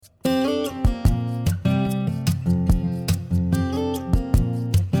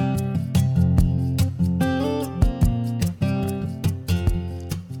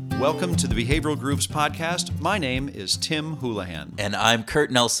Welcome to the Behavioral Grooves podcast. My name is Tim Houlihan. And I'm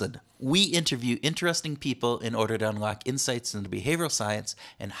Kurt Nelson. We interview interesting people in order to unlock insights into behavioral science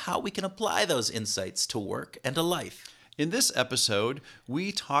and how we can apply those insights to work and to life. In this episode,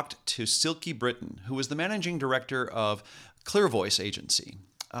 we talked to Silke Britton, who is the managing director of ClearVoice Agency,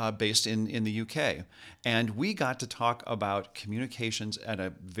 based in the UK. And we got to talk about communications at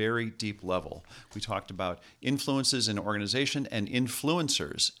a very deep level. We talked about influences in organization and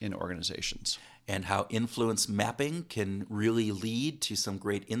influencers in organizations. And how influence mapping can really lead to some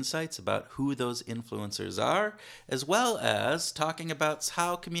great insights about who those influencers are, as well as talking about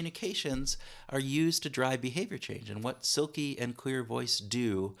how communications are used to drive behavior change and what Silke and ClearVoice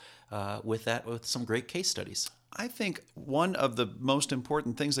do with some great case studies. I think one of the most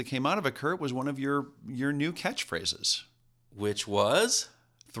important things that came out of it, Kurt, was one of your new catchphrases. Which was?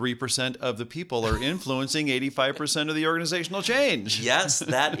 3% of the people are influencing 85% of the organizational change. Yes,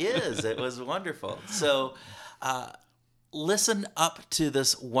 that is. It was wonderful. So listen up to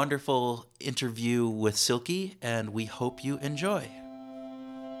this wonderful interview with Silke, and we hope you enjoy.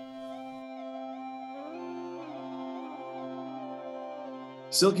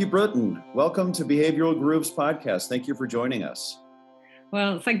 Silke Britton, welcome to Behavioral Grooves podcast. Thank you for joining us.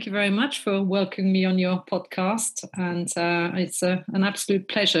 Well, thank you very much for welcoming me on your podcast. And it's an absolute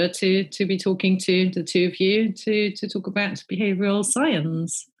pleasure to be talking to the two of you to talk about behavioral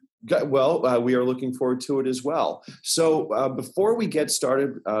science. Well, we are looking forward to it as well. So before we get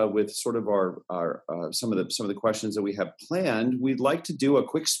started with sort of our some of the questions that we have planned, we'd like to do a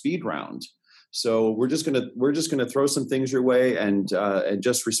quick speed round. So we're just gonna throw some things your way and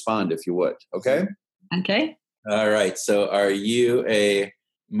just respond if you would. Okay. Okay. All right. So are you a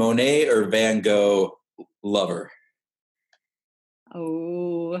Monet or Van Gogh lover?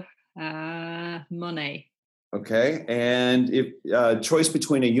 Oh, Monet. Okay. And if choice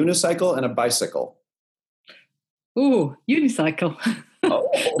between a unicycle and a bicycle. Oh, unicycle. Oh.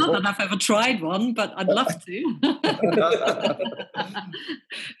 Not that I've ever tried one, but I'd love to.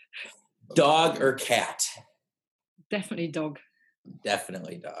 Dog or cat? Definitely dog.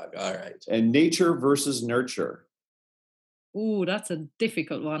 Definitely dog. All right. And nature versus nurture. Oh, that's a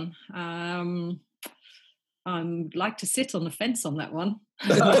difficult one. I'd like to sit on the fence on that one.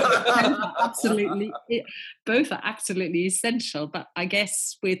 Both are absolutely essential. But I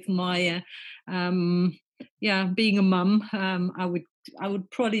guess with my, being a mum, I would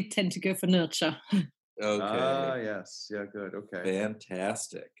probably tend to go for nurture. Okay. Yes. Yeah. Good. Okay.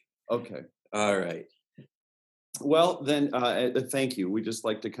 Fantastic. Okay. All right. Well, then, thank you. We just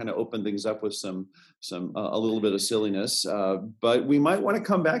like to kind of open things up with some a little bit of silliness, but we might want to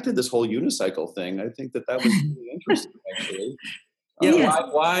come back to this whole unicycle thing. I think that was really interesting, actually. Yeah. Yes.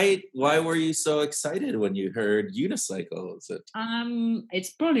 Why were you so excited when you heard unicycle? Is it?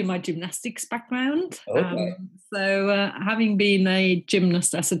 It's probably my gymnastics background. Okay. So having been a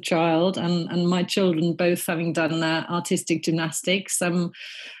gymnast as a child and my children both having done artistic gymnastics, I'm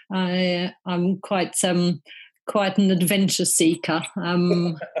quite an adventure seeker.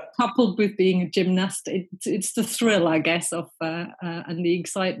 Coupled with being a gymnast, it's the thrill, I guess, of and the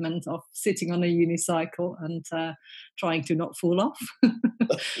excitement of sitting on a unicycle and trying to not fall off.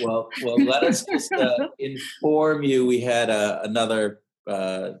 Well, let us just inform you. We had another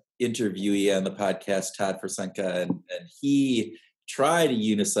interviewee on the podcast, Todd Forsenka, and he tried a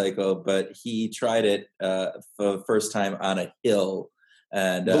unicycle, but he tried it for the first time on a hill.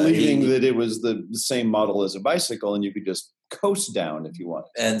 And believing that it was the same model as a bicycle and you could just coast down if you want.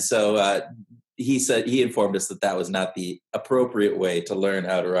 And so he informed us that was not the appropriate way to learn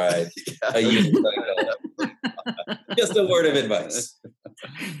how to ride a unicycle. Just a word of advice.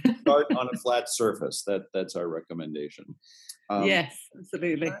 Start on a flat surface. That's our recommendation. Yes,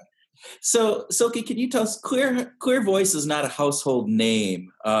 absolutely. So, Silke, can you tell us, ClearVoice is not a household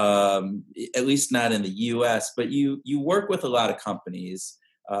name, at least not in the U.S., but you work with a lot of companies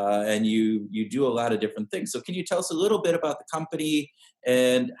and you do a lot of different things. So can you tell us a little bit about the company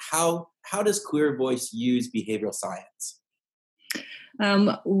and how does ClearVoice use behavioral science?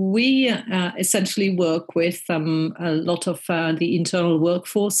 We essentially work with a lot of the internal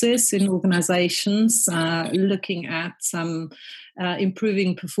workforces in organizations, looking at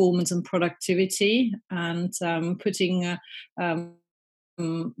improving performance and productivity and putting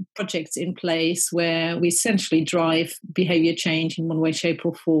projects in place where we essentially drive behavior change in one way, shape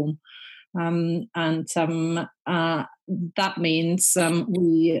or form. That means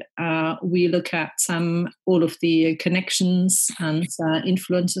we look at all of the connections and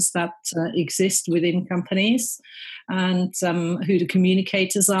influences that exist within companies, and who the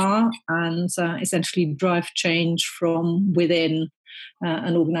communicators are, and essentially drive change from within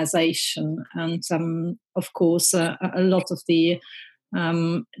an organization. And of course, a lot of the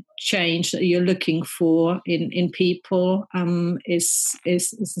change that you're looking for in people is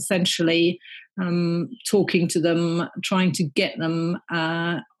essentially talking to them, trying to get them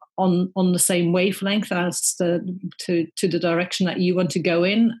on the same wavelength as to the direction that you want to go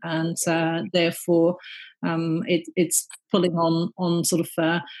in, and therefore it's pulling on sort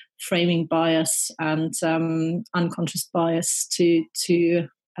of framing bias and unconscious bias to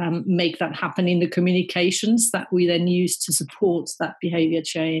make that happen in the communications that we then use to support that behavior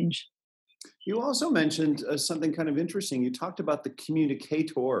change. You also mentioned something kind of interesting. You talked about the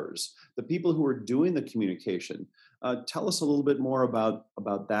communicators, the people who are doing the communication. Tell us a little bit more about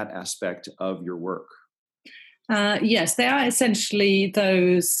that aspect of your work. Yes, they are essentially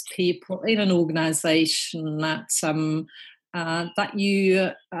those people in an organization that that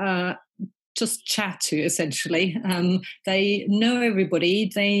you just chat to, essentially. They know everybody.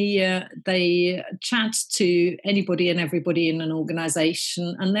 They chat to anybody and everybody in an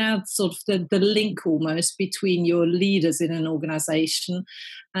organization, and they're sort of the link almost between your leaders in an organization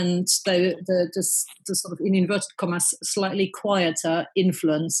and the sort of, in inverted commas, slightly quieter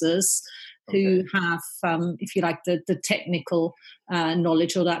influencers who have, if you like, the technical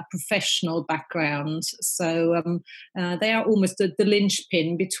knowledge or that professional background. So they are almost the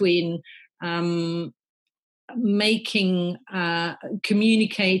linchpin between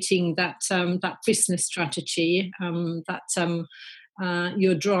communicating that business strategy that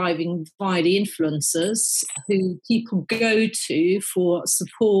you're driving via the influencers, who people go to for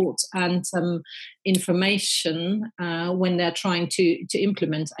support and information when they're trying to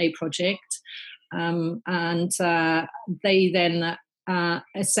implement a project, and they then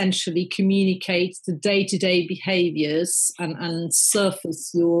essentially communicate the day-to-day behaviors and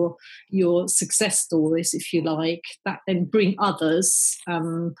surface your success stories, if you like, that then bring others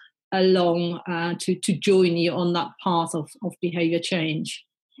along to join you on that path of behavior change.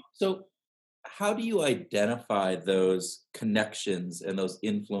 So how do you identify those connections and those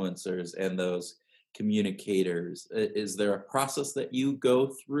influencers and those communicators? Is there a process that you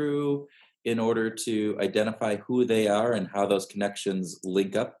go through in order to identify who they are and how those connections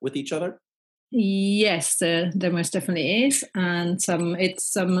link up with each other? Yes, there most definitely is, and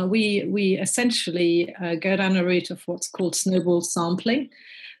it's we essentially go down a route of what's called snowball sampling.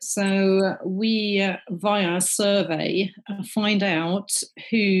 So we, via a survey, find out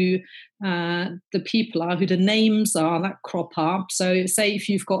who the people are, who the names are that crop up. So say if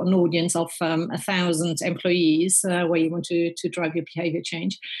you've got an audience of 1,000 employees where you want to drive your behavior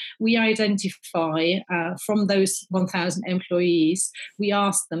change, we identify from those 1,000 employees, we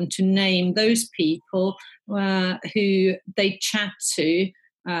ask them to name those people who they chat to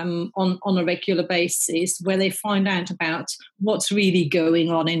on a regular basis, where they find out about what's really going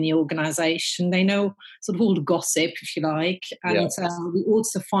on in the organisation. They know sort of all the gossip, if you like, and we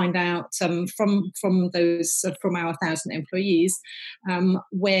also find out from those from our 1,000 employees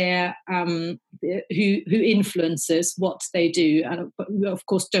where who influences what they do. And but we of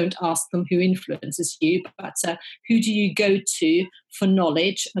course don't ask them who influences you, but who do you go to for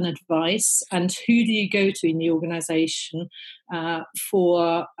knowledge and advice, and who do you go to in the organisation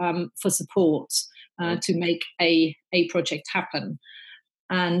for support to make a project happen.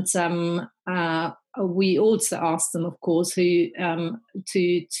 And we also ask them, of course, who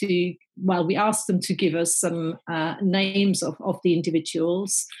we ask them to give us some names of the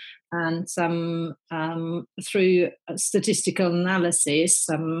individuals, and through statistical analysis,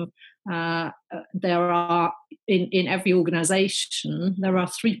 there are in every organisation there are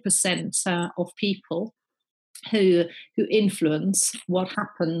 3% of people who influence what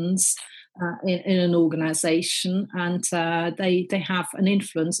happens in an organisation, and they have an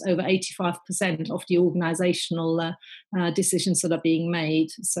influence over 85% of the organisational decisions that are being made.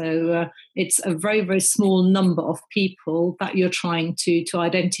 So it's a very, very small number of people that you're trying to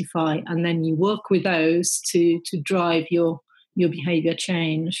identify, and then you work with those to drive your behaviour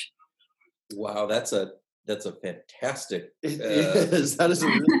change. Wow, that's a fantastic. It is. That is a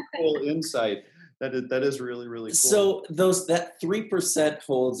really cool insight. That is really, really cool. So that 3%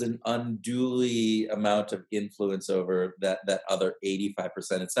 holds an unduly amount of influence over that other 85%.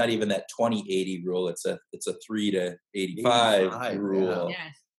 It's not even that 20-80 rule. It's a 3 to 85 rule. Yeah.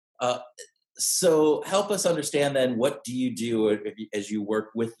 Yes. So help us understand then, what do you do as you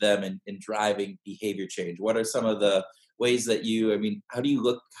work with them in driving behavior change? What are some of the ways that how do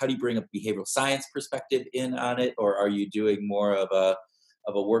you bring a behavioral science perspective in on it, or are you doing more of a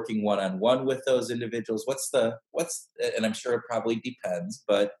of a working one-on-one with those individuals? And I'm sure it probably depends,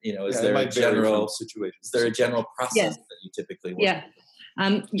 but is Yeah, it there a might vary from general situation to is there a situation. general process that you typically work? Yeah.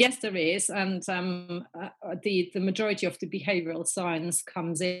 Yes, there is, and the majority of the behavioral science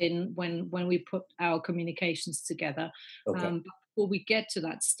comes in when we put our communications together. Okay. But before we get to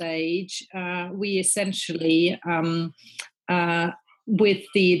that stage, we essentially with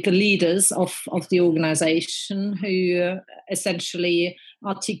the leaders of the organization who essentially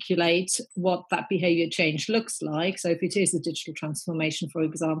articulate what that behavior change looks like. So if it is a digital transformation, for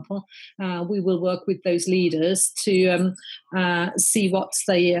example, we will work with those leaders to see what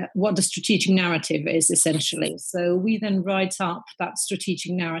the strategic narrative is essentially. So we then write up that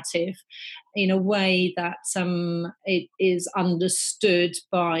strategic narrative in a way that it is understood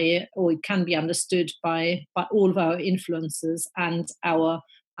by, or it can be understood by all of our influencers and our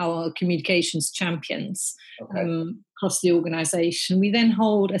communications champions across the organization. We then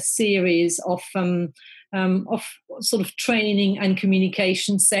hold a series of sort of training and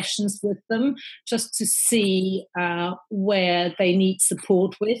communication sessions with them, just to see where they need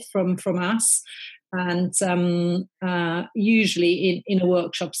support with from us. And usually in a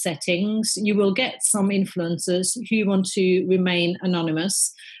workshop settings, you will get some influencers who want to remain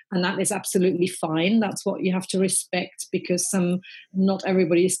anonymous, and that is absolutely fine. That's what you have to respect, because not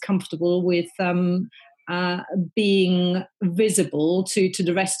everybody is comfortable with being visible to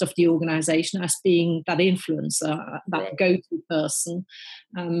the rest of the organization as being that influencer, that go-to person,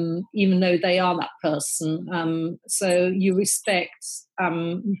 even though they are that person. So you respect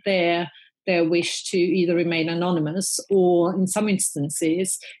their wish to either remain anonymous, or in some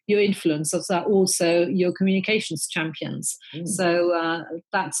instances, your influencers are also your communications champions. So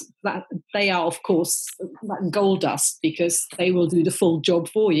that they are, of course, like gold dust, because they will do the full job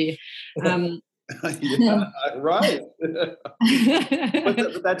for you. Yeah, right. But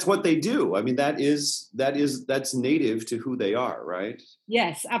that's what they do. I mean, that's native to who they are, right?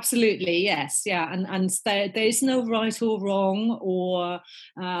 Yes, absolutely. Yes, yeah, and there is no right or wrong, or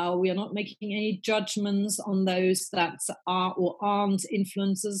we are not making any judgments on those that are or aren't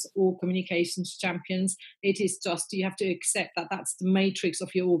influencers or communications champions. It is just, you have to accept that that's the matrix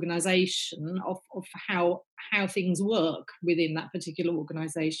of your organization, of how things work within that particular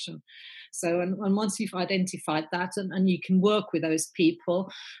organization. So, and once you've identified that and you can work with those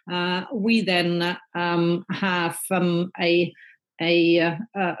people, we then have a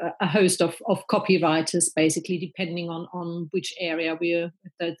host of copywriters, basically, depending on which area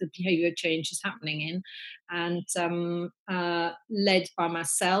the behavior change is happening in, and led by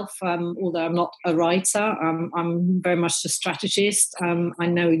myself. Although I'm not a writer, I'm very much a strategist. I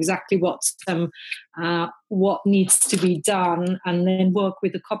know exactly what needs to be done, and then work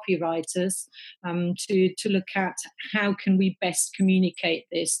with the copywriters to look at how can we best communicate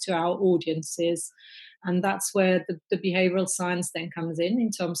this to our audiences. And that's where the behavioral science then comes in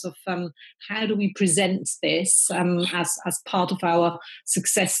terms of how do we present this as part of our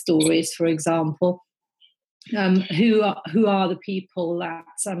success stories, for example. Who are the people that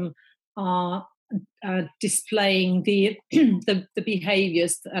are displaying the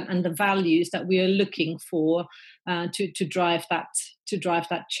behaviors and the values that we are looking for to drive that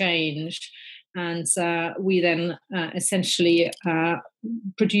change. And we then essentially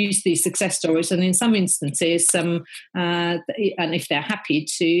produce these success stories, and in some instances, and if they're happy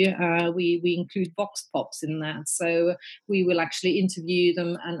to, we include vox pops in that. So we will actually interview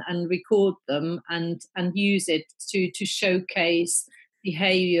them and record them and use it to showcase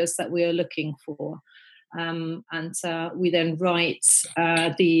behaviors that we are looking for. And we then write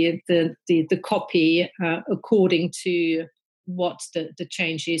the copy according to what the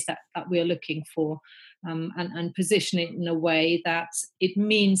change is that we are looking for, and position it in a way that it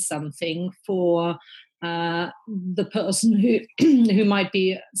means something for the person who might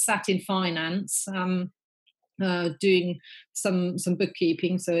be sat in finance, doing some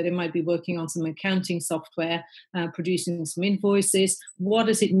bookkeeping. So they might be working on some accounting software, producing some invoices. What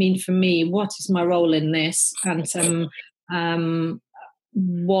does it mean for me? What is my role in this? And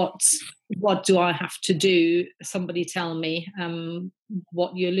what do I have to do? Somebody tell me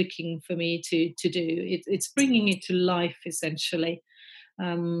what you're looking for me to do. It's bringing it to life, essentially,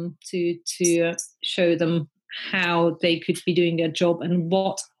 to show them how they could be doing their job and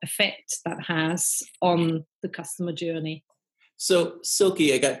what effect that has on the customer journey. So,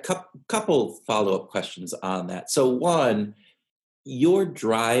 Silke, I got a couple follow-up questions on that. So, one, you're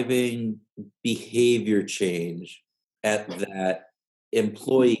driving behavior change at that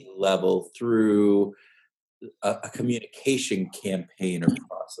employee level through a communication campaign or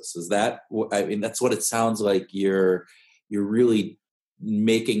process. Is that, I mean, that's what it sounds like you're really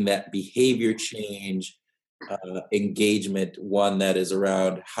making that behavior change, engagement, one that is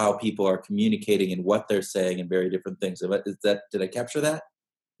around how people are communicating and what they're saying and very different things. Did I capture that?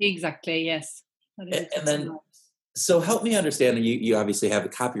 Exactly, yes. And then, so help me understand, and you obviously have the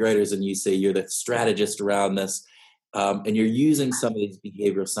copywriters and you say you're the strategist around this, and you're using some of these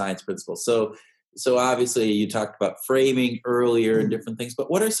behavioral science principles. So obviously you talked about framing earlier and different things, but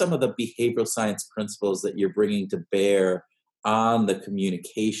what are some of the behavioral science principles that you're bringing to bear on the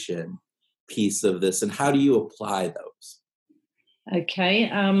communication piece of this, and how do you apply those? Okay.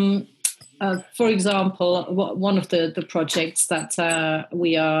 For example, one of the projects that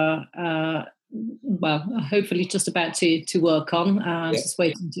we are, hopefully just about to work on, just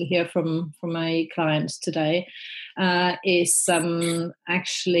waiting to hear from a client today, is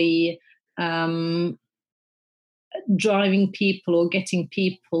actually driving people or getting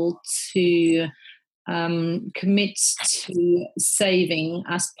people to commit to saving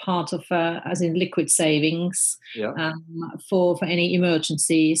as part of as in liquid savings for any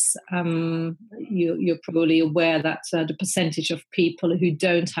emergencies. You're probably aware that the percentage of people who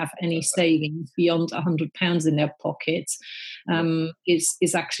don't have any savings beyond £100 in their pockets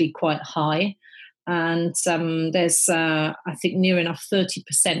is actually quite high. And there's, I think, near enough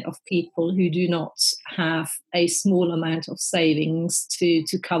 30% of people who do not have a small amount of savings to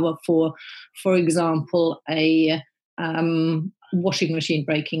cover for example, a washing machine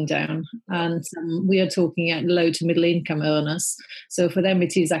breaking down. And we are talking at low to middle income earners. So for them,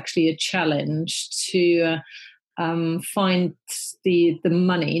 it is actually a challenge to find the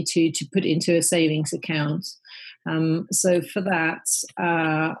money to put into a savings account. So for that,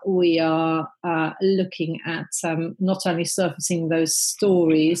 we are looking at not only surfacing those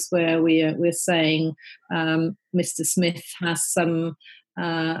stories where we're saying Mr. Smith has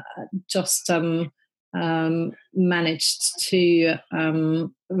just managed to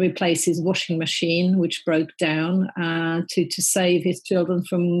replace his washing machine, which broke down, to save his children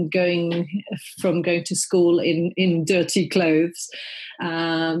from going to school in dirty clothes,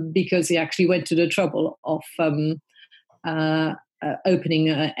 because he actually went to the trouble of opening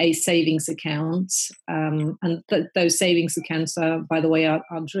a savings account, and those savings accounts by the way, are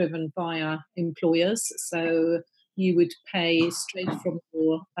driven via employers. So you would pay straight from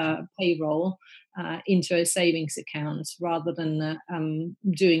your payroll into a savings account rather than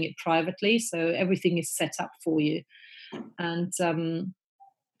doing it privately. So everything is set up for you. And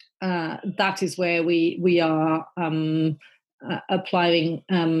that is where we are applying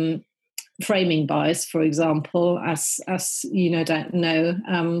framing bias, for example, as you don't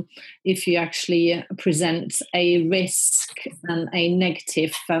know, if you actually present a risk and a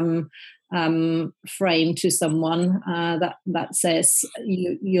negative frame to someone that says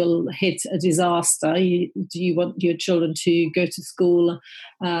you'll hit a disaster. Do you want your children to go to school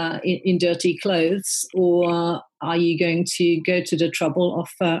in dirty clothes, or are you going to go to the trouble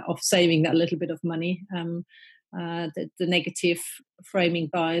of saving that little bit of money? The negative framing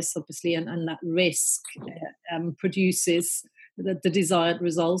bias, obviously, and that risk produces the desired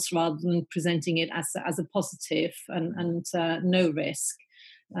results rather than presenting it as a positive and no risk.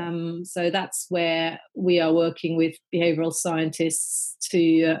 So that's where we are working with behavioral scientists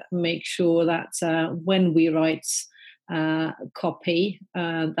to make sure that when we write copy,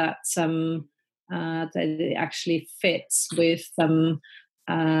 that it actually fits with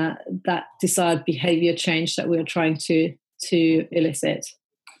that desired behavior change that we're trying to elicit.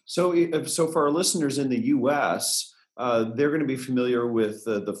 So for our listeners in the U.S., they're going to be familiar with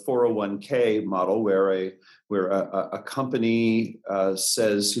the 401k model, where a company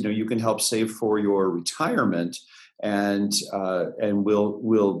says, you can help save for your retirement, and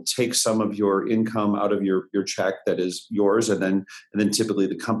we'll take some of your income out of your check that is yours, and then typically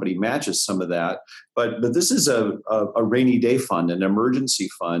the company matches some of that. But this is a rainy day fund, an emergency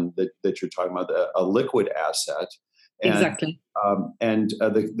fund that you're talking about, a liquid asset. And, exactly. Are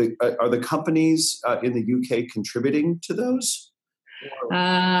the companies in the UK contributing to those?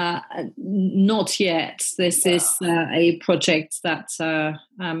 Not yet. This is a project that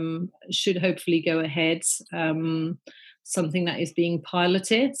should hopefully go ahead. Something that is being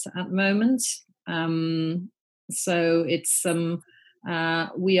piloted at the moment. So it's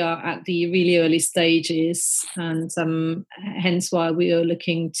we are at the really early stages, and hence why we are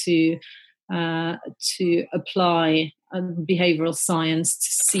looking to apply behavioral science to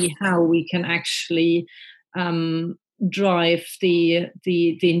see how we can actually drive the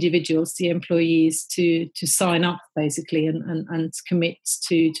individuals, the employees, to sign up basically and commit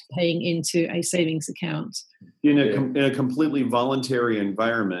to paying into a savings account in a completely voluntary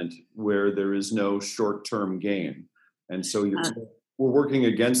environment where there is no short-term gain. And so we're working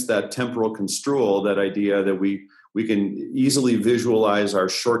against that temporal construal, that idea that we can easily visualize our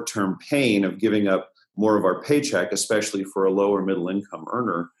short-term pain of giving up more of our paycheck, especially for a lower middle income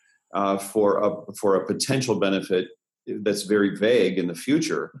earner, for a potential benefit that's very vague in the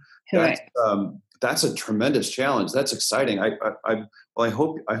future. Correct. That's a tremendous challenge. That's exciting. I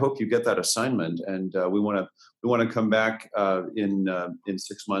hope you get that assignment, and we want to come back in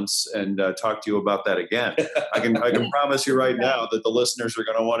 6 months and talk to you about that again. I can promise you right now that the listeners are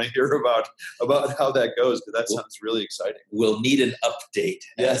going to want to hear about how that goes, because that sounds really exciting. We'll need an update.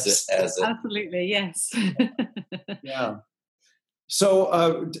 Yes, Absolutely, yes. Yeah. So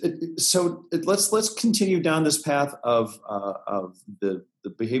let's continue down this path of the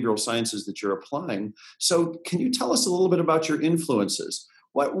behavioral sciences that you're applying. So can you tell us a little bit about your influences?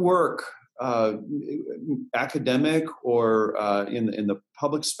 What work, academic or in the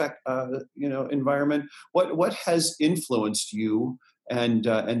public environment? What has influenced you and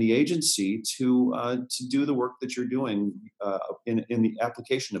the agency to do the work that you're doing in the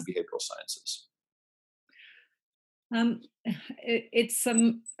application of behavioral sciences? It's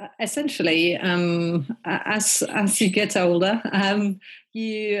essentially as you get older,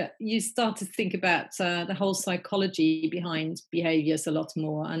 you start to think about the whole psychology behind behaviours a lot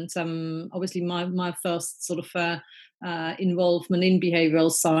more. And obviously, my first sort of involvement in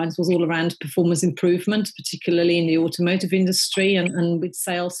behavioural science was all around performance improvement, particularly in the automotive industry and with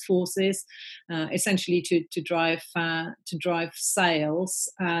sales forces, essentially to drive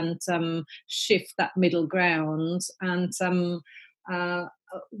sales and shift that middle ground. And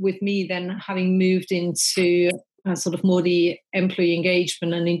with me then having moved into sort of more the employee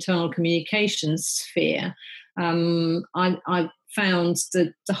engagement and internal communications sphere, I found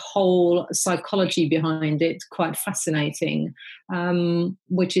the whole psychology behind it quite fascinating,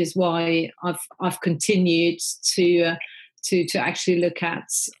 which is why I've continued to actually look at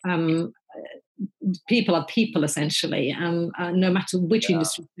people are people essentially, no matter which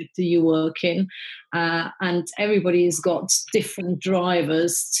industry sector you work in, and everybody's got different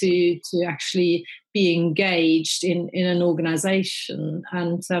drivers to actually be engaged in an organization.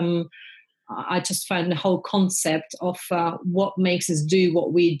 And I just found the whole concept of what makes us do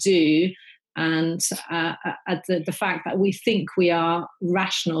what we do, and the fact that we think we are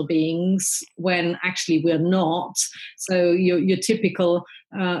rational beings when actually we're not. So your typical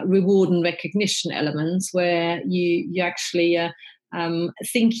reward and recognition elements, where you actually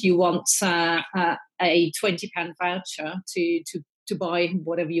think you want a £20 voucher to buy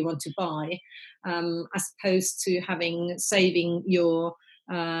whatever you want to buy, as opposed to saving your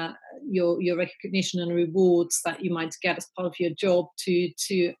recognition and rewards that you might get as part of your job to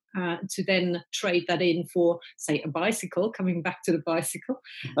then trade that in for, say, a bicycle. Coming back to the bicycle,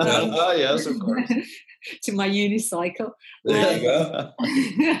 yes, of course, to my unicycle. There you go.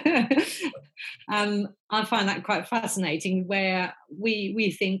 I find that quite fascinating, where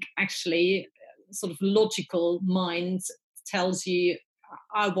we think actually sort of logical mind tells you,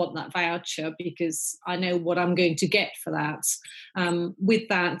 I want that voucher because I know what I'm going to get for that. With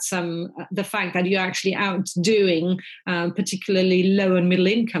that, the fact that you're actually outdoing particularly low and middle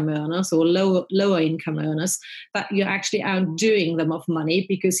income earners or lower income earners, that you're actually outdoing them of money,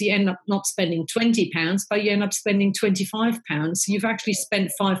 because you end up not spending £20, but you end up spending £25. You've actually spent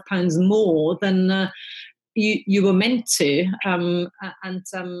 £5 more than you were meant to,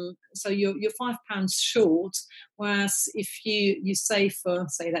 so you're £5 short. Whereas if you save for,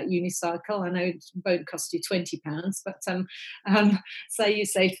 say, that unicycle, I know it won't cost you £20, but say you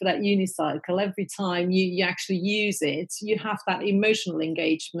save for that unicycle, every time you actually use it, you have that emotional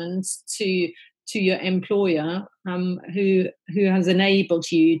engagement to your employer, who has enabled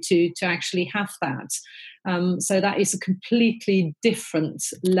you to actually have that. So that is a completely different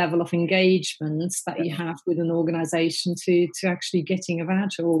level of engagement that you have with an organisation to actually getting a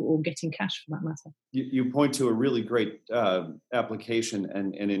voucher or getting cash, for that matter. You point to a really great application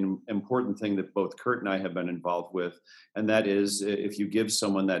and an important thing that both Kurt and I have been involved with, and that is, if you give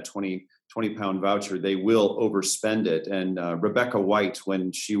someone that £20 voucher, they will overspend it. And Rebecca White,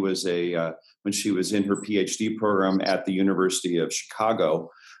 when she was in her PhD program at the University of Chicago,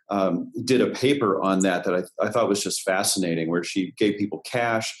 did a paper on that I thought was just fascinating, where she gave people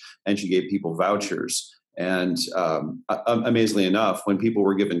cash and she gave people vouchers. And amazingly enough, when people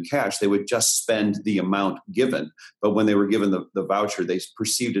were given cash, they would just spend the amount given. But when they were given the voucher, they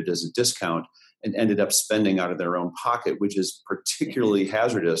perceived it as a discount and ended up spending out of their own pocket, which is particularly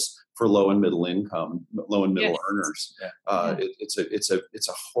hazardous for low and middle earners. It's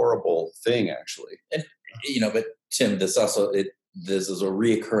a horrible thing, actually. And but Tim, this is a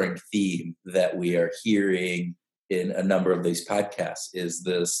reoccurring theme that we are hearing in a number of these podcasts is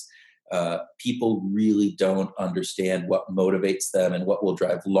this. People really don't understand what motivates them and what will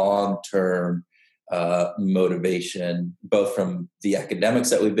drive long-term motivation, both from the academics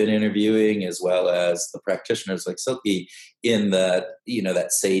that we've been interviewing as well as the practitioners like Silke, in that,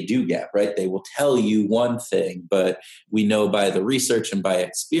 that say-do gap, right? They will tell you one thing, but we know by the research and by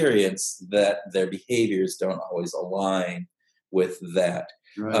experience that their behaviors don't always align with that.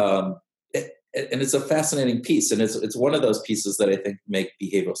 Right. And it's a fascinating piece, and it's one of those pieces that I think make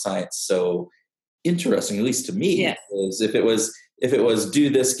behavioral science so interesting, at least to me. Yes. Is if it was do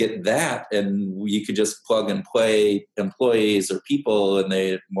this, get that, and you could just plug and play employees or people, and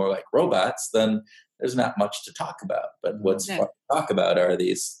they're more like robots, then there's not much to talk about. But what's fun to talk about are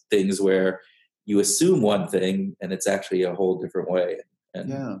these things where you assume one thing, and it's actually a whole different way. And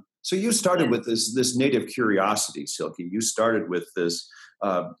yeah. So you started with this native curiosity, Silke. You started with this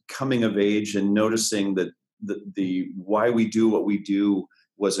coming of age and noticing that the why we do what we do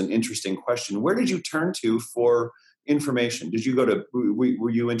was an interesting question. Where did you turn to for information? Did you were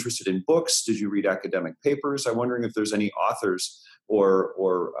you interested in books? Did you read academic papers? I'm wondering if there's any authors or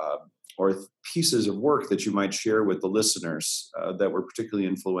pieces of work that you might share with the listeners that were particularly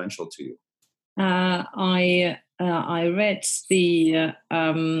influential to you. I read the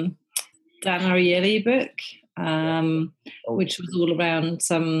Dan Ariely book, which was all around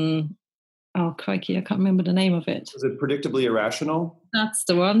oh crikey, I can't remember the name of it. Was it Predictably Irrational? That's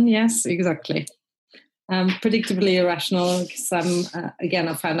the one. Yes, exactly. Predictably Irrational. Again,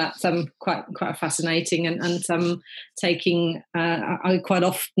 I found that quite fascinating, and taking. I quite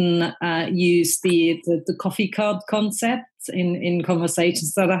often use the coffee card concept in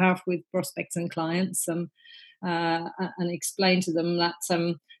conversations that I have with prospects and clients, and explain to them that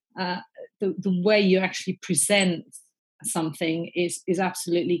the way you actually present something is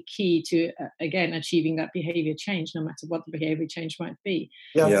absolutely key to again achieving that behavior change, no matter what the behavior change might be.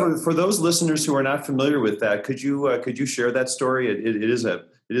 Yeah. For those listeners who are not familiar with that, could you share that story? It is a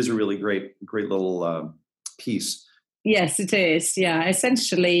really great little piece. Yes, it is. Yeah,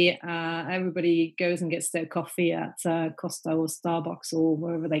 essentially, everybody goes and gets their coffee at Costa or Starbucks or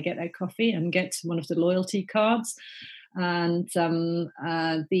wherever they get their coffee, and get one of the loyalty cards. And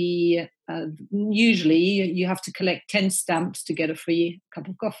usually you have to collect 10 stamps to get a free cup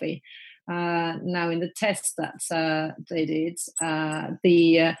of coffee. Now, in the test that they did,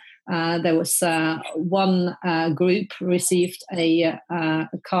 there was one group received a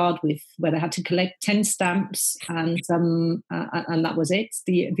card where they had to collect 10 stamps, and that was it.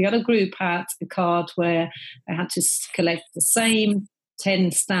 The other group had a card where they had to collect the same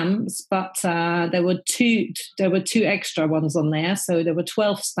 10 stamps, but there were two extra ones on there, so there were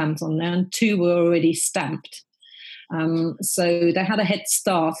 12 stamps on there, and 2 were already stamped. So they had a head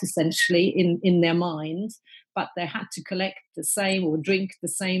start essentially in their mind, but they had to collect the same or drink the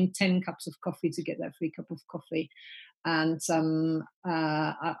same 10 cups of coffee to get their free cup of coffee. And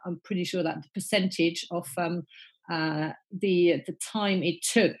I'm pretty sure that the percentage of the time it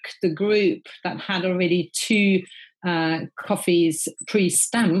took the group that had already 2 coffees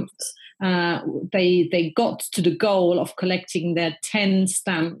pre-stamped, they got to the goal of collecting their 10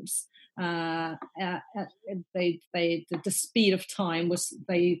 stamps. The speed of time was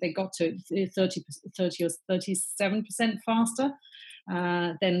they got to 30 or 37% faster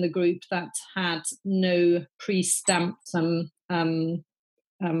than the group that had no pre-stamped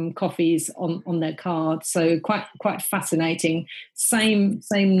coffees on their card. So quite fascinating. Same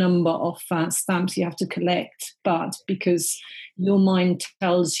number of stamps you have to collect, but because your mind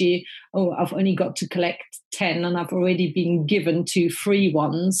tells you, oh, I've only got to collect 10 and I've already been given 2 free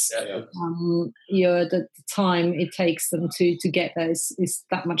ones, the time it takes them to get those is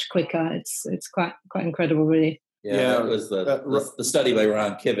that much quicker. It's quite incredible, really. Yeah, it was the study by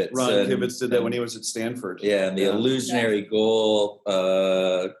Ron Kivitz. Ron Kivitz did that when he was at Stanford. Yeah, and the illusionary goal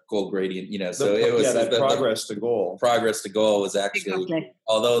gradient. So it was that progress to goal. Progress to goal was actually, exactly.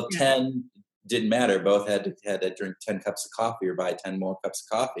 Although 10 didn't matter, both had to drink 10 cups of coffee or buy 10 more cups of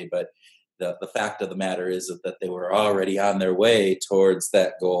coffee. But the fact of the matter is that they were already on their way towards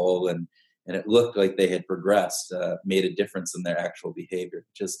that goal, and it looked like they had progressed, made a difference in their actual behavior,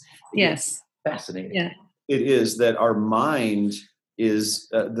 which is fascinating. Yeah. It is that our mind is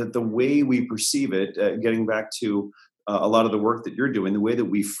that the way we perceive it, getting back to a lot of the work that you're doing, the way that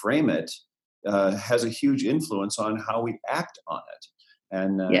we frame it has a huge influence on how we act on it.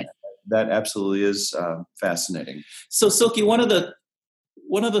 And that absolutely is fascinating. So Silke, one of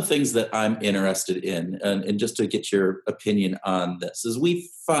the things that I'm interested in, and just to get your opinion on this, is we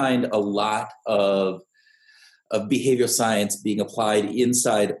find a lot of of behavioral science being applied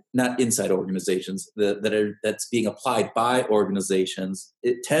not inside organizations, that's being applied by organizations,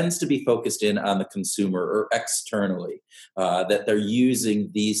 it tends to be focused in on the consumer or externally, that they're using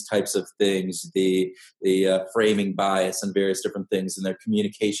these types of things, the framing bias and various different things in their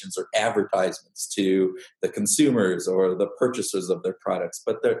communications or advertisements to the consumers or the purchasers of their products.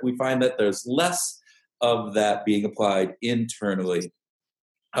 But we find that there's less of that being applied internally.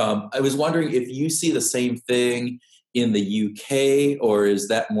 I was wondering if you see the same thing in the UK, or is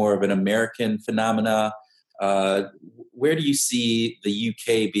that more of an American phenomena? Where do you see the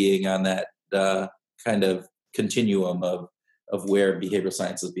UK being on that kind of continuum of where behavioral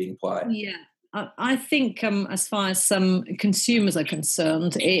science is being applied? Yeah. I think as far as some consumers are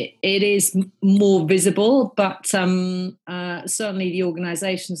concerned, it is more visible, but certainly the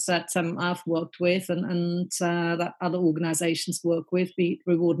organizations that I've worked with and that other organizations work with, be it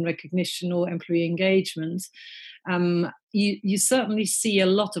reward and recognition or employee engagement, you certainly see a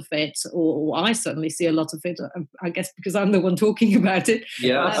lot of it, or I certainly see a lot of it, I guess because I'm the one talking about it.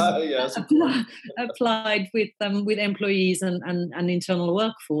 Yes. Applied with employees and internal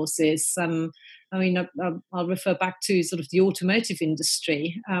workforces. I'll refer back to sort of the automotive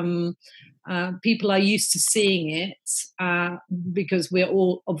industry. People are used to seeing it because we're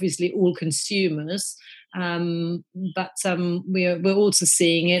all obviously all consumers, but we're also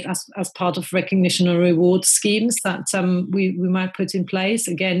seeing it as part of recognition and reward schemes that we might put in place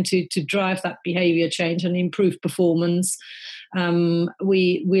again to drive that behaviour change and improve performance.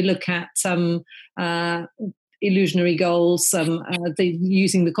 We look at illusionary goals,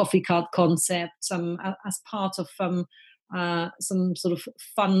 using the coffee cart concept as part of some sort of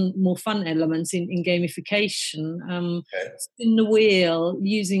more fun elements in gamification. Spin the wheel,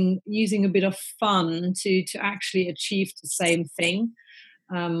 using a bit of fun to actually achieve the same thing.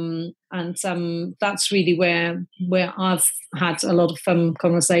 And that's really where I've had a lot of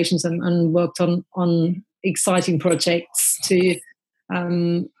conversations and worked on exciting projects to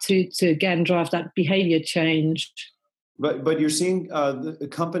again drive that behavior change. But you're seeing the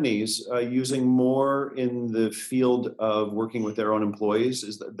companies using more in the field of working with their own employees.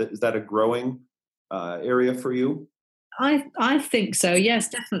 Is that a growing area for you? I think so. Yes,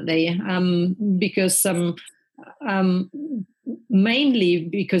 definitely. Because mainly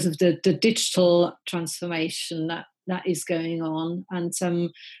because of the digital transformation that is going on, and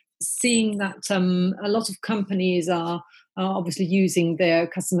seeing that a lot of companies are obviously using their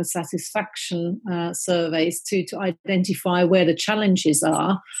customer satisfaction surveys to identify where the challenges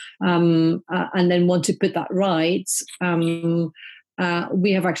are, and then want to put that right.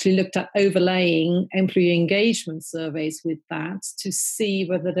 We have actually looked at overlaying employee engagement surveys with that to see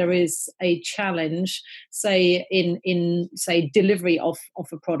whether there is a challenge, say in delivery of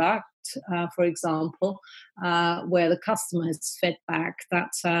a product, for example, where the customer has fed back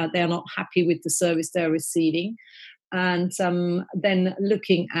that they're not happy with the service they're receiving. And then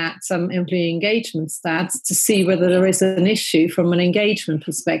looking at some employee engagement stats to see whether there is an issue from an engagement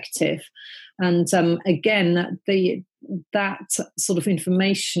perspective. And again, that sort of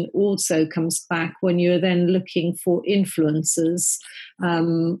information also comes back when you're then looking for influencers,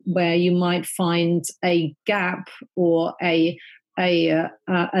 where you might find a gap or a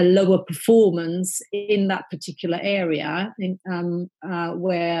lower performance in that particular area,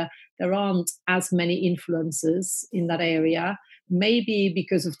 where there aren't as many influencers in that area, maybe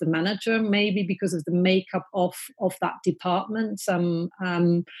because of the manager, maybe because of the makeup of that department. There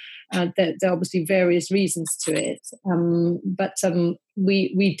are obviously various reasons to it, but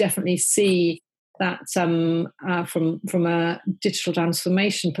we definitely see that from a digital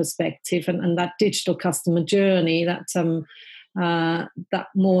transformation perspective and that digital customer journey that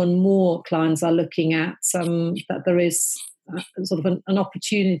more and more clients are looking at, that there is sort of an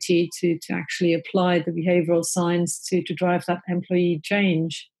opportunity to actually apply the behavioral science to drive that employee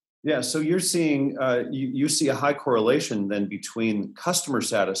change. Yeah, so you're seeing you see a high correlation then between customer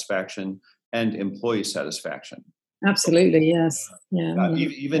satisfaction and employee satisfaction. Absolutely, yes. Yeah.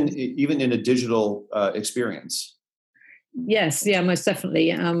 Even in a digital experience. Yes, yeah, most definitely.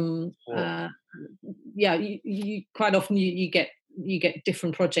 Yeah, you quite often you get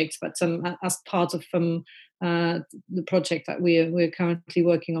different projects, but as part of the project that we're currently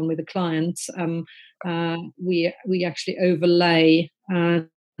working on with a client, we actually overlay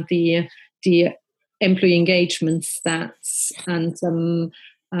the employee engagement stats and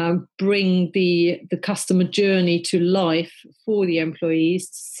bring the customer journey to life for the employees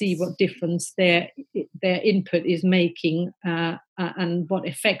to see what difference their input is making and what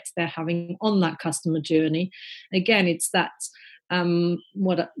effect they're having on that customer journey. Again, it's that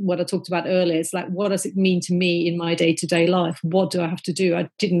what I talked about earlier. It's like, what does it mean to me in my day-to-day life? What do I have to do? I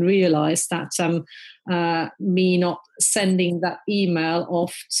didn't realize that me not sending that email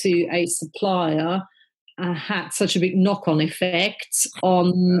off to a supplier had such a big knock-on effect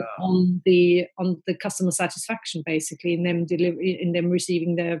on the customer satisfaction, basically, in them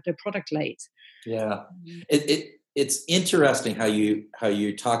receiving their product late. Yeah, it's interesting how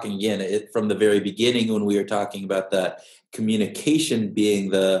you're talking again from the very beginning when we were talking about that communication being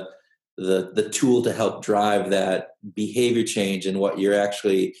the tool to help drive that behavior change, and what you're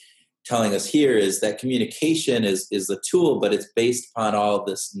actually telling us here is that communication is the tool, but it's based upon all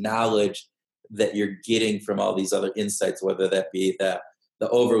this knowledge that you're getting from all these other insights, whether that be the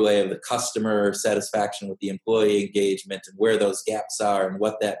overlay of the customer satisfaction with the employee engagement and where those gaps are and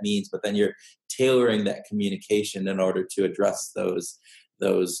what that means. But then you're tailoring that communication in order to address those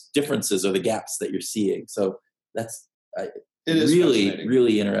differences or the gaps that you're seeing. So that's really,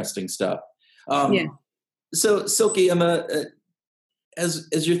 really interesting stuff. So Silke,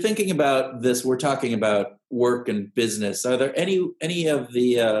 as you're thinking about this, we're talking about work and business. Are there any of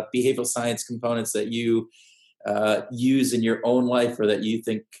the behavioral science components that you use in your own life, or that you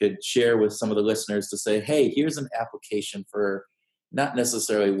think could share with some of the listeners to say, hey, here's an application for not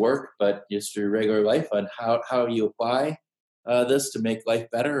necessarily work, but just your regular life, on how you apply this to make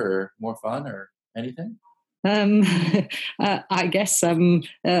life better or more fun or anything? I guess I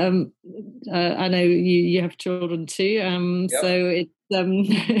know you have children too, yep. So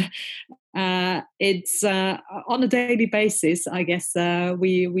it's on a daily basis. I guess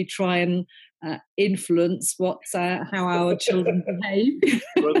we try and influence how our children behave.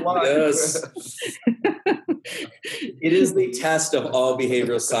 Yes. It is the test of all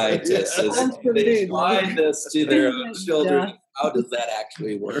behavioral scientists. They apply this to their own children. Yeah. How does that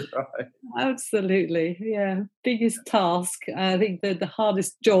actually work? Absolutely, yeah. Biggest task. I think the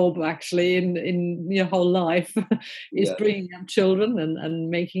hardest job actually in your whole life is bringing up children and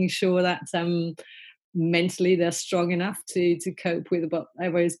making sure that mentally they're strong enough to cope with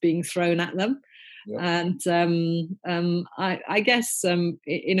whatever is being thrown at them. Yep. And I guess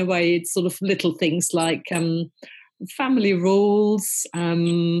in a way it's sort of little things like family rules,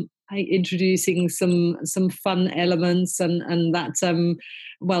 introducing some fun elements, and that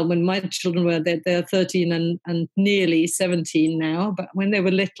when my children were they're 13 and nearly 17 now, but when they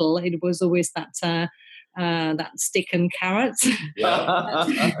were little it was always that stick and carrot.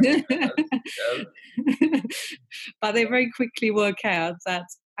 But they very quickly work out that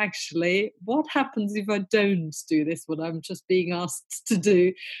actually, what happens if I don't do this, what I'm just being asked to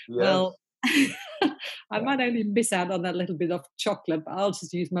do? Well, I might only miss out on that little bit of chocolate, but I'll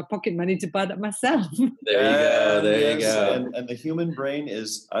just use my pocket money to buy that myself. There you go. And the human brain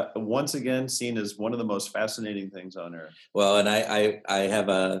is once again seen as one of the most fascinating things on earth. Well, and I have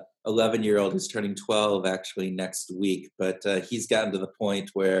a 11-year-old who's turning 12 actually next week, but he's gotten to the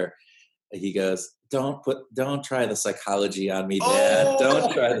point where he goes, Don't try the psychology on me, Dad. Oh!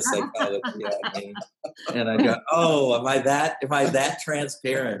 Don't try the psychology on me. And I go, oh, am I that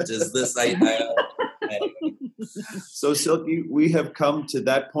transparent? Is this So Silke, we have come to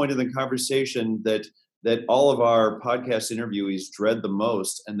that point in the conversation that all of our podcast interviewees dread the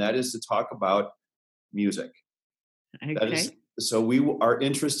most, and that is to talk about music. Okay. So we are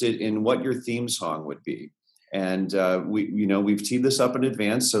interested in what your theme song would be. And we've teed this up in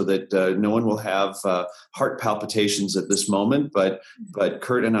advance so that no one will have heart palpitations at this moment. But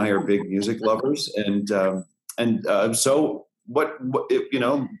Kurt and I are big music lovers, and so what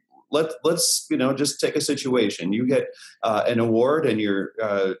let's just take a situation. You get an award, and you're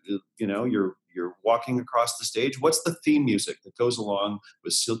walking across the stage. What's the theme music that goes along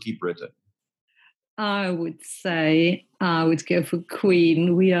with Silke Britton? I would say I would go for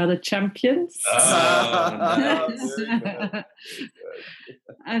Queen. We Are the Champions.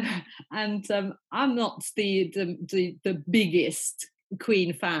 And I'm not the biggest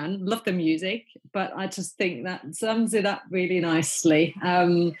Queen fan. Love the music, but I just think that sums it up really nicely.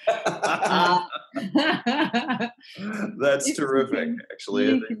 That's terrific. Actually,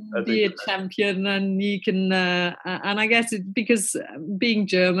 you can be a champion, and you can, and I guess because being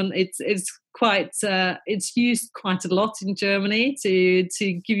German, it's quite it's used quite a lot in Germany to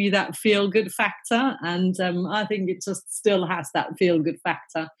give you that feel good factor, and I think it just still has that feel good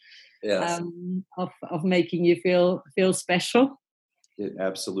factor. Yes. Of making you feel special. It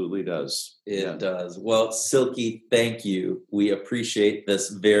absolutely does. It does. Well, Silke, thank you. We appreciate this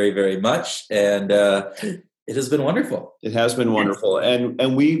very, very much, and it has been wonderful. It has been wonderful,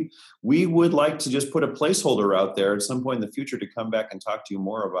 and we would like to just put a placeholder out there at some point in the future to come back and talk to you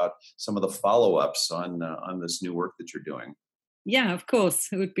more about some of the follow-ups on this new work that you're doing. Yeah, of course.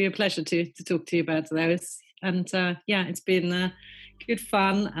 It would be a pleasure to talk to you about those. And yeah, it's been good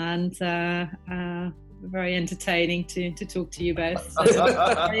fun and very entertaining to talk to you both. So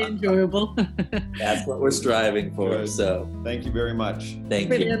very enjoyable. That's what we're striving for. Good. So Thank you very much. thank you.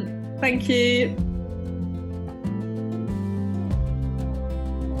 Brilliant. Thank you.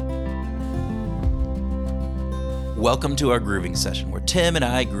 Welcome to our grooving session, where Tim and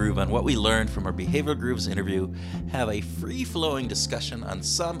I groove on what we learned from our Behavioral Grooves interview, have a free-flowing discussion on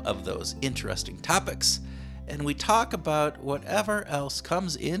some of those interesting topics, and we talk about whatever else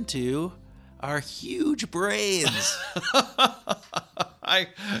comes into our huge brains.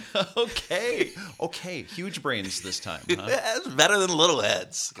 Okay, huge brains this time, huh? That's better than little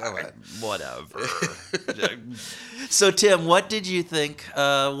heads. Come on. Whatever. So, Tim, what did you think?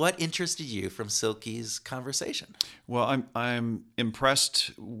 What interested you from Silky's conversation? Well, I'm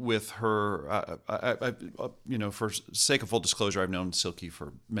impressed with her. For sake of full disclosure, I've known Silky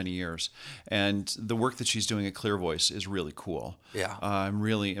for many years, and the work that she's doing at Clear Voice is really cool. Yeah. I'm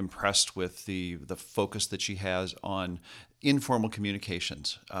really impressed with the focus that she has on informal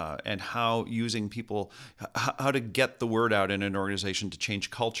communications and how using people, how to get the word out in an organization to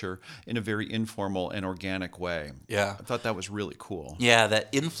change culture in a very informal and organic way. Yeah. I thought that was really cool. Yeah, that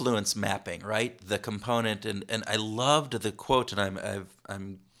influence mapping, right? The component, and I loved the quote, and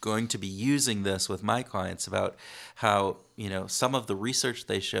I'm going to be using this with my clients about how, some of the research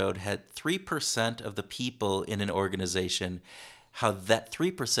they showed had 3% of the people in an organization, how that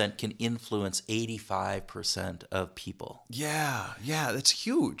 3% can influence 85% of people. Yeah, that's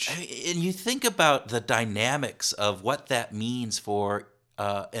huge. And you think about the dynamics of what that means for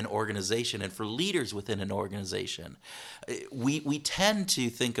an organization and for leaders within an organization. We tend to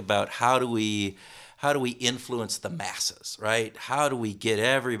think about how do we influence the masses, right? How do we get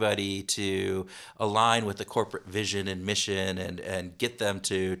everybody to align with the corporate vision and mission and get them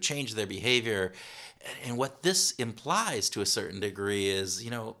to change their behavior? And what this implies to a certain degree is,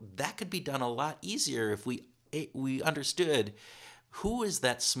 that could be done a lot easier if we understood who is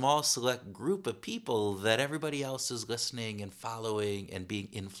that small select group of people that everybody else is listening and following and being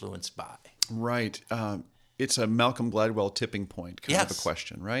influenced by. Right. It's a Malcolm Gladwell tipping point kind of a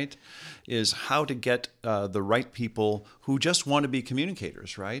question, right? Is how to get the right people who just want to be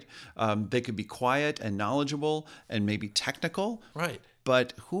communicators, right? They could be quiet and knowledgeable and maybe technical. Right.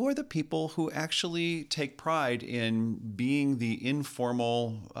 But who are the people who actually take pride in being the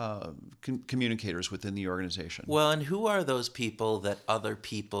informal communicators within the organization? Well, and who are those people that other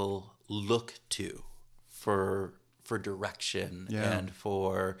people look to for direction and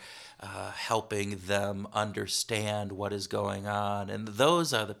for helping them understand what is going on? And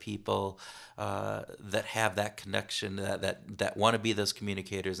those are the people that have that connection, that want to be those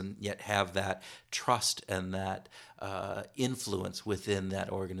communicators and yet have that trust and that influence within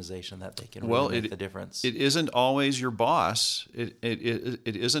that organization that they can really make the difference. It isn't always your boss. It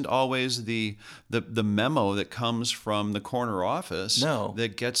isn't always the memo that comes from the corner office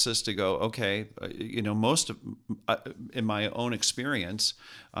that gets us to go, okay, most of, in my own experience,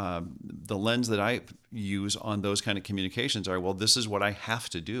 the lens that I use on those kind of communications are, well, this is what I have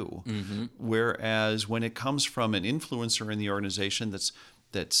to do. Mm-hmm. Whereas when it comes from an influencer in the organization that's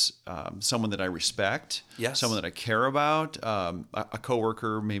someone that I respect, someone that I care about, a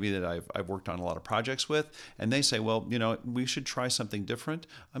coworker maybe that I've worked on a lot of projects with, and they say, well, we should try something different.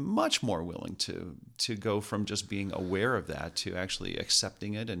 I'm much more willing to go from just being aware of that to actually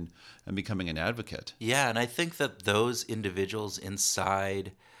accepting it and becoming an advocate. Yeah, and I think that those individuals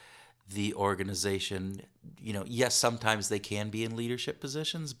inside the organization, yes, sometimes they can be in leadership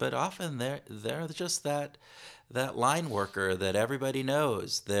positions, but often they're just that line worker that everybody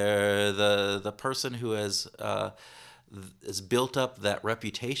knows. They're the person who has built up that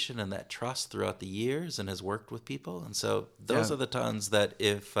reputation and that trust throughout the years and has worked with people. And so those are the tons that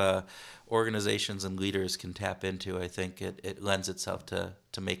if organizations and leaders can tap into, I think it lends itself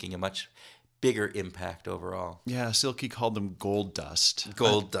to making a much bigger impact overall. Yeah, Silky called them gold dust.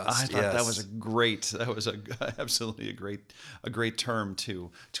 Gold dust. I thought that was absolutely a great term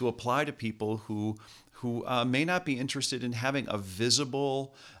to apply to people who may not be interested in having a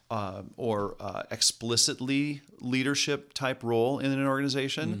visible or explicitly leadership type role in an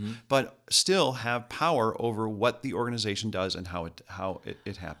organization, but still have power over what the organization does and how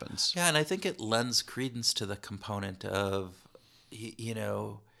it happens. Yeah, and I think it lends credence to the component of,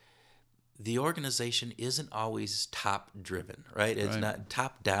 the organization isn't always top driven, right? It's not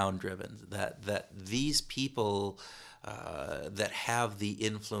top down driven. That these people that have the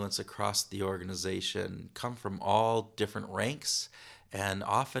influence across the organization come from all different ranks And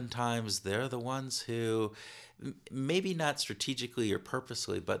oftentimes they're the ones who, maybe not strategically or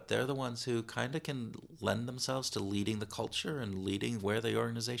purposely, but they're the ones who kind of can lend themselves to leading the culture and leading where the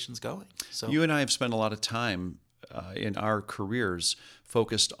organization's going. So you and I have spent a lot of time in our careers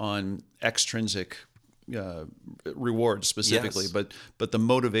focused on extrinsic rewards specifically, Yes. but the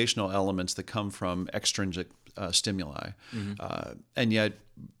motivational elements that come from extrinsic stimuli, and yet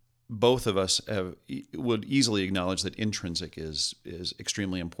both of us would easily acknowledge that intrinsic is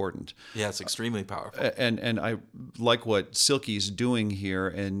extremely important. yeah, it's extremely powerful. And I like what Silky's doing here,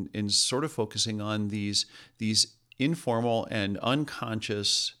 and in sort of focusing on these informal and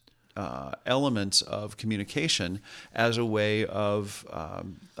unconscious elements of communication as a way of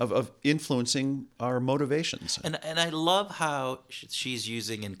influencing our motivations. And I love how she's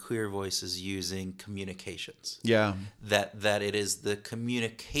using, and Clear Voice is using, communications. Yeah. That it is the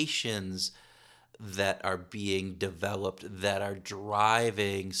communications that are being developed that are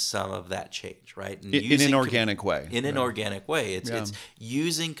driving some of that change, right? And In an organic way. In an organic way. It's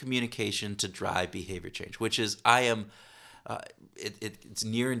using communication to drive behavior change, which is, it's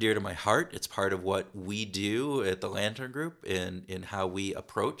near and dear to my heart. It's part of what we do at the Lantern Group in how we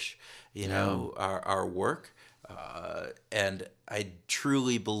approach, our work. And I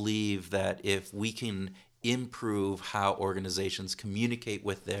truly believe that if we can improve how organizations communicate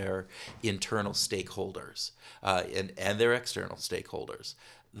with their internal stakeholders and their external stakeholders,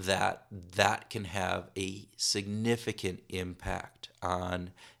 that can have a significant impact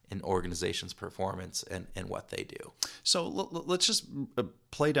on an organization's performance and what they do. So let's just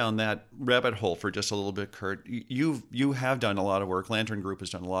play down that rabbit hole for just a little bit, Kurt. You have done a lot of work. Lantern Group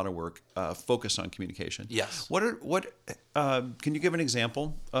has done a lot of work focused on communication. Yes. Can you give an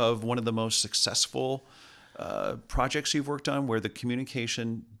example of one of the most successful projects you've worked on where the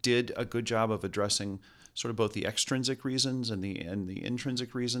communication did a good job of addressing sort of both the extrinsic reasons and the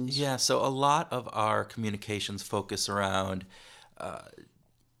intrinsic reasons? Yeah. So a lot of our communications focus around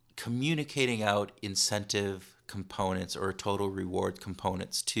communicating out incentive components or total reward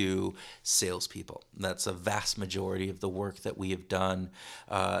components to salespeople. That's a vast majority of the work that we have done,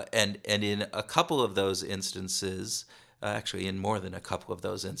 and in a couple of those instances, actually in more than a couple of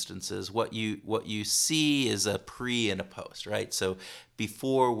those instances, what you see is a pre and a post, right? So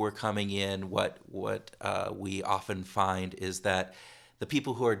before we're coming in, what we often find is that the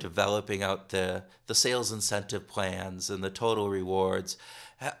people who are developing out the sales incentive plans and the total rewards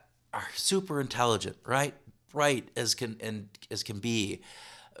are super intelligent, right? Bright as can be,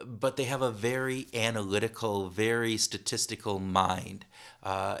 but they have a very analytical, very statistical mind,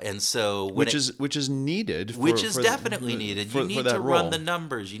 and so which is needed. Which is definitely needed. You need to run the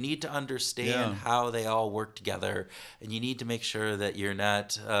numbers. You need to understand how they all work together, and you need to make sure that you're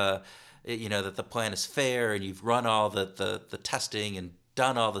not, that the plan is fair, and you've run all the testing and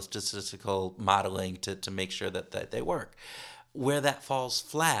done all the statistical modeling to make sure that they work. Where that falls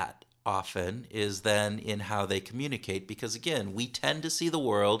flat often is then in how they communicate, because again, we tend to see the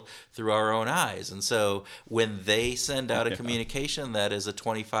world through our own eyes. And so when they send out a communication that is a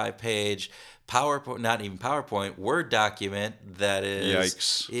 25-page PowerPoint, not even PowerPoint, Word document that is,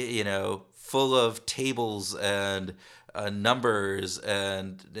 yikes, full of tables and numbers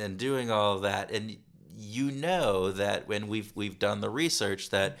and doing all of that, and that when we've done the research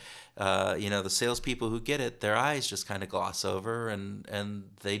that the salespeople who get it, their eyes just kind of gloss over and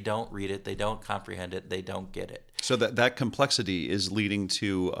they don't read it, they don't comprehend it, they don't get it. So that complexity is leading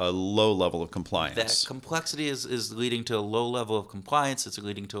to a low level of compliance. That complexity is leading to a low level of compliance. It's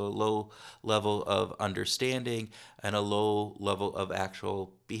leading to a low level of understanding and a low level of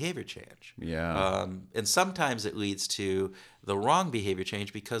actual behavior change. Yeah. And sometimes it leads to the wrong behavior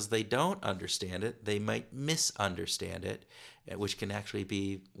change because they don't understand it. They might misunderstand it, which can actually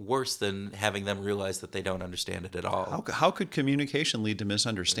be worse than having them realize that they don't understand it at all. How could communication lead to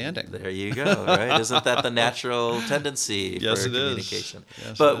misunderstanding? There you go, right? Isn't that the natural tendency yes, for it communication? Is.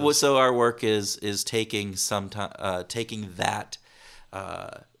 Yes, but it is. So our work is taking taking that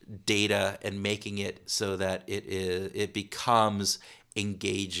data and making it so that it becomes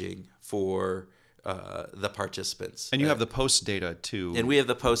engaging for the participants. And you have the post data too. And we have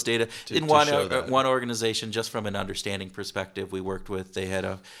the post data. In one organization, just from an understanding perspective, we worked with, they had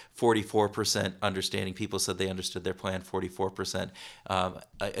a 44% understanding. People said they understood their plan 44%.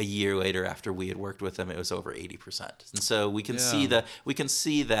 A year later, after we had worked with them, it was over 80%. And so we can see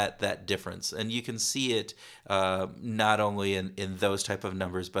that difference, and you can see it not only in those type of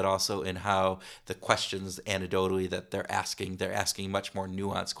numbers, but also in how the questions anecdotally that they're asking much more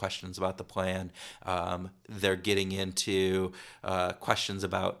nuanced questions about the plan. They're getting into questions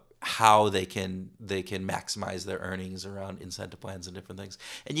about how they can maximize their earnings around incentive plans and different things.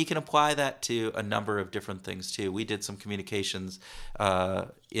 And you can apply that to a number of different things too. We did some communications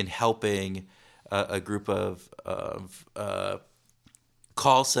in helping a group of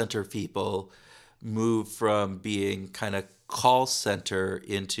call center people move from being kind of call center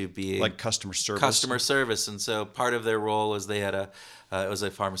into being like customer service. And so part of their role was they had it was a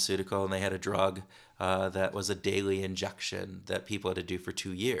pharmaceutical, and they had a drug that was a daily injection that people had to do for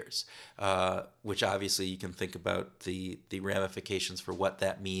 2 years, which obviously you can think about the ramifications for what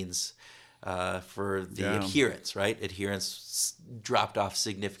that means for the adherence, right? Adherence dropped off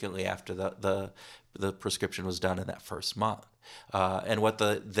significantly after the prescription was done in that first month. And what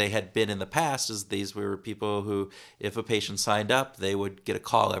they had been in the past is these were people who, if a patient signed up, they would get a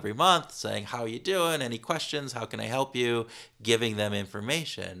call every month saying, "How are you doing? Any questions? How can I help you?" Giving them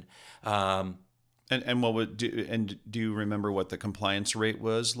information. And do you remember what the compliance rate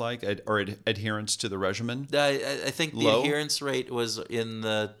was like, or adherence to the regimen? I think the adherence rate was in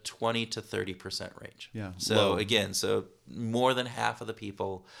the 20 to 30% range. Yeah. So again, more than half of the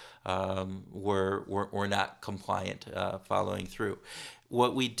people were not compliant following through.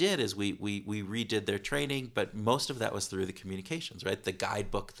 What we did is we redid their training, but most of that was through the communications, right? The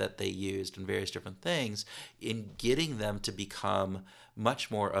guidebook that they used and various different things in getting them to become much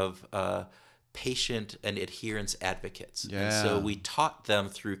more of patient and adherence advocates. Yeah. And so we taught them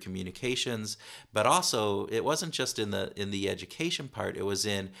through communications, but also it wasn't just in the education part, it was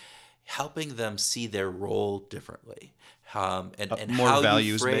in helping them see their role differently. And more how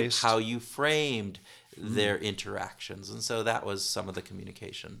values-based. how you framed their interactions. And so that was some of the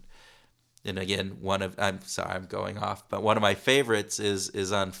communication. And again, I'm sorry, I'm going off, but one of my favorites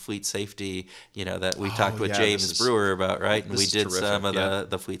is on fleet safety, that we talked with James Brewer about, right? And we did terrific. some of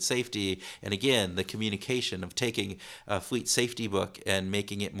the fleet safety. And again, the communication of taking a fleet safety book and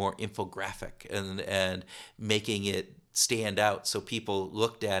making it more infographic and making it stand out so people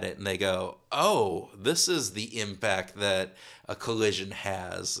looked at it and they go, "Oh, this is the impact that a collision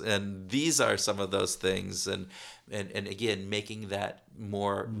has." And these are some of those things. And again, making that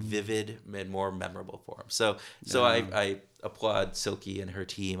more vivid and more memorable for them. So I applaud Silky and her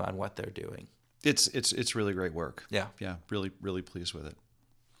team on what they're doing. It's really great work. Yeah. Yeah. Really, really pleased with it.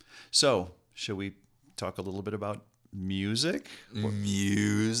 So, should we talk a little bit about music?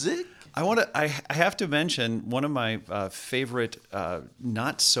 Music? I have to mention one of my favorite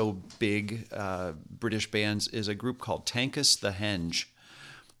not so big British bands is a group called Tankus the Henge.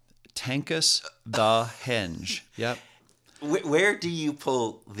 Tankus the Henge. Yep. Where do you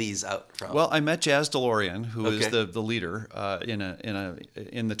pull these out from? Well, I met Jazz DeLorean, who is the leader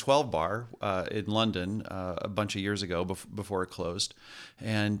in the 12 Bar in London a bunch of years ago before it closed,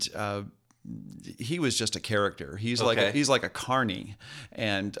 and he was just a character. He's like a carny,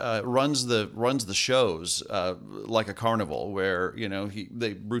 and runs the shows like a carnival, where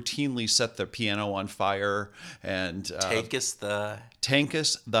they routinely set the piano on fire. And Tankus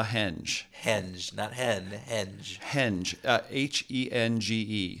the Henge. Henge, not hen. Henge. Henge.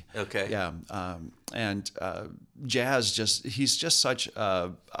 Henge. Okay. Yeah. And Jazz he's just such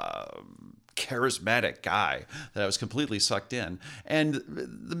a charismatic guy that I was completely sucked in. And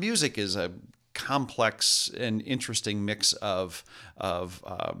the music is a complex and interesting mix of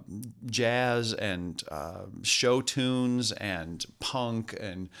jazz and show tunes and punk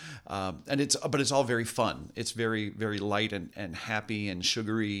and it's all very fun. It's very, very light and happy and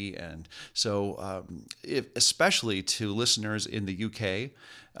sugary. And so especially to listeners in the UK,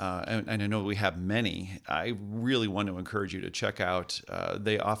 and I know we have many, I really want to encourage you to check out,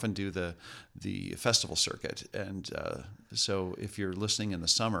 they often do the festival circuit. And so if you're listening in the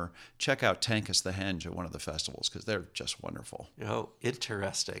summer, check out Tankus the Henge at one of the festivals, because they're just wonderful. Oh,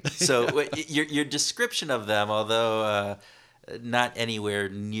 interesting. So your description of them, although not anywhere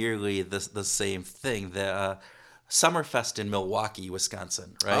nearly the same thing, the Summerfest in Milwaukee,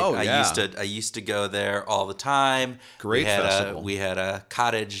 Wisconsin, right? Oh, yeah. I used to go there all the time. Great festival. We had a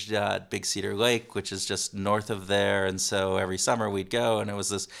cottage at Big Cedar Lake, which is just north of there, and so every summer we'd go, and it was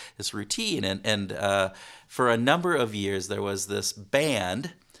this routine. And for a number of years, there was this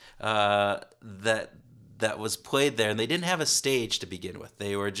band that was played there, and they didn't have a stage to begin with.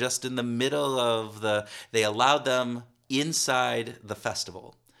 They were just in the middle of they allowed them inside the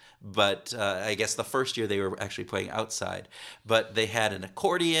festival. But I guess the first year they were actually playing outside. But they had an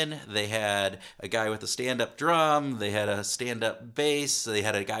accordion, they had a guy with a stand-up drum, they had a stand-up bass, they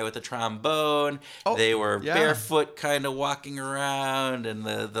had a guy with a trombone. They were barefoot kind of walking around, and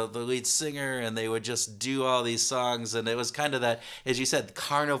the lead singer, and they would just do all these songs. And it was kind of that, as you said,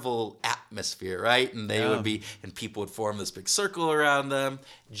 carnival atmosphere, right? And they would be, and people would form this big circle around them.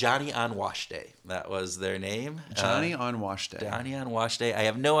 Johnny on Wash Day, that was their name. Johnny on Wash Day. Johnny on Wash Day. I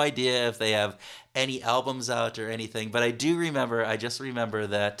have no idea if they have any albums out or anything, but I just remember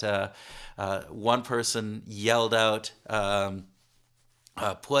that one person yelled out,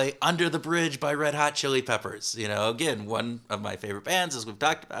 play Under the Bridge by Red Hot Chili Peppers. Again, one of my favorite bands, as we've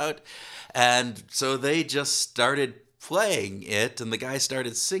talked about. And so they just started playing it, and the guy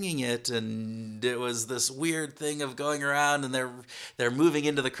started singing it, and it was this weird thing of going around, and they're moving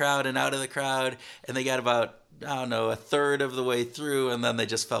into the crowd and out of the crowd, and they got about, I don't know, a third of the way through, and then they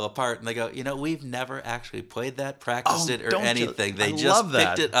just fell apart, and they go, we've never actually played that, practiced it, or anything. They just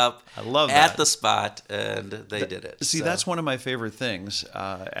picked it up at the spot, and they did it. See, that's one of my favorite things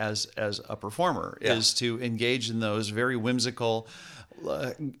as a performer, is to engage in those very whimsical,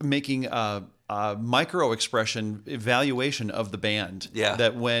 making micro expression evaluation of the band. Yeah.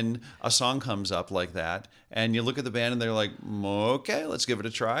 That when a song comes up like that, and you look at the band and they're like, okay, let's give it a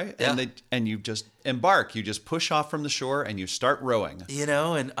try. And you just embark. You just push off from the shore and you start rowing.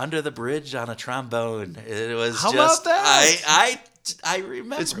 And Under the Bridge on a trombone. It was How about that? I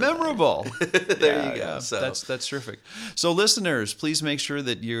remember. It's memorable. There you go. So that's terrific. So listeners, please make sure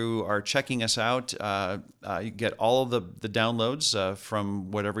that you are checking us out. You get all of the downloads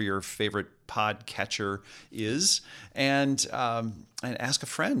from whatever your favorite podcatcher is, and ask a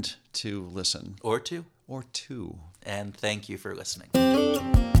friend to listen. Or two. Or two. And thank you for listening.